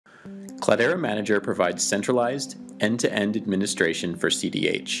Cloudera Manager provides centralized, end-to-end administration for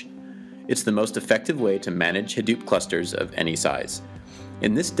CDH. It's the most effective way to manage Hadoop clusters of any size.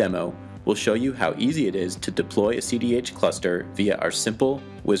 In this demo, we'll show you how easy it is to deploy a CDH cluster via our simple,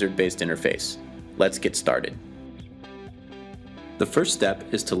 wizard-based interface. Let's get started. The first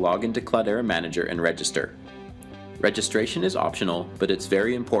step is to log into Cloudera Manager and register. Registration is optional, but it's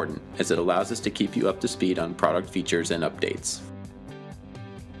very important as it allows us to keep you up to speed on product features and updates.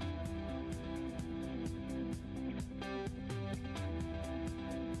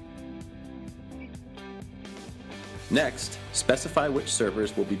 Next, specify which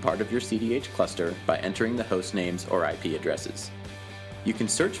servers will be part of your CDH cluster by entering the host names or IP addresses. You can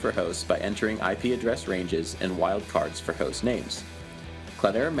search for hosts by entering IP address ranges and wildcards for host names.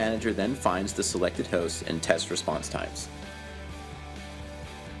 Cloudera Manager then finds the selected hosts and tests response times.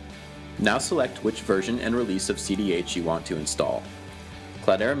 Now select which version and release of CDH you want to install.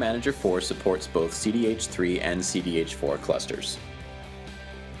 Cloudera Manager 4 supports both CDH 3 and CDH 4 clusters.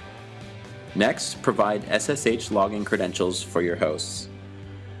 Next, provide SSH login credentials for your hosts.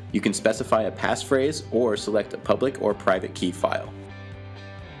 You can specify a passphrase or select a public or private key file.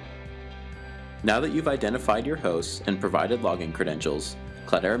 Now that you've identified your hosts and provided login credentials,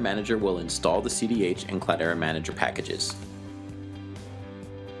 Cloudera Manager will install the CDH and Cloudera Manager packages.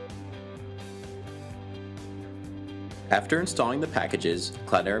 After installing the packages,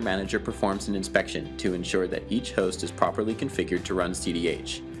 Cloudera Manager performs an inspection to ensure that each host is properly configured to run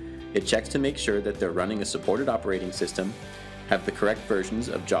CDH. It checks to make sure that they're running a supported operating system, have the correct versions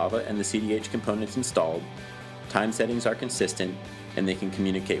of Java and the CDH components installed, time settings are consistent, and they can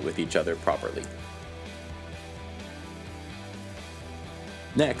communicate with each other properly.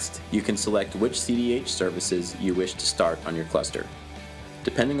 Next, you can select which CDH services you wish to start on your cluster.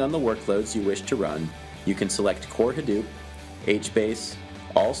 Depending on the workloads you wish to run, you can select Core Hadoop, HBase,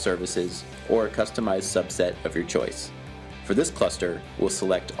 all services, or a customized subset of your choice. For this cluster, we'll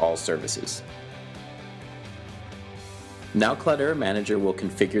select all services. Now Cloudera Manager will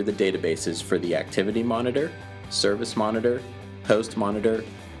configure the databases for the Activity Monitor, Service Monitor, Host Monitor,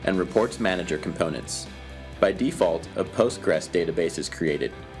 and Reports Manager components. By default, a Postgres database is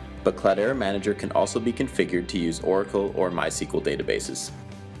created, but Cloudera Manager can also be configured to use Oracle or MySQL databases.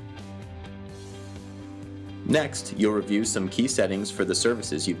 Next, you'll review some key settings for the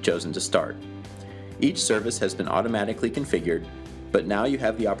services you've chosen to start. Each service has been automatically configured, but now you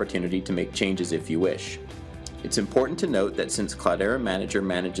have the opportunity to make changes if you wish. It's important to note that since Cloudera Manager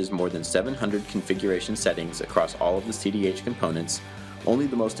manages more than 700 configuration settings across all of the CDH components, only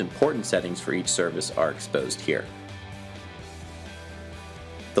the most important settings for each service are exposed here.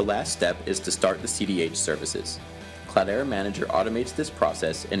 The last step is to start the CDH services. Cloudera Manager automates this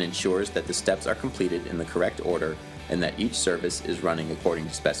process and ensures that the steps are completed in the correct order and that each service is running according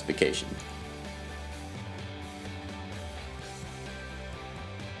to specification.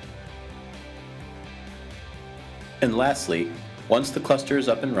 And lastly, once the cluster is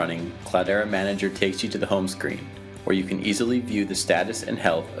up and running, Cloudera Manager takes you to the home screen, where you can easily view the status and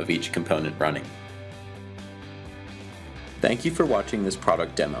health of each component running. Thank you for watching this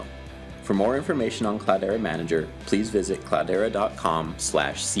product demo. For more information on Cloudera Manager, please visit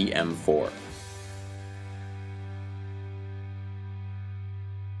cloudera.com/cm4.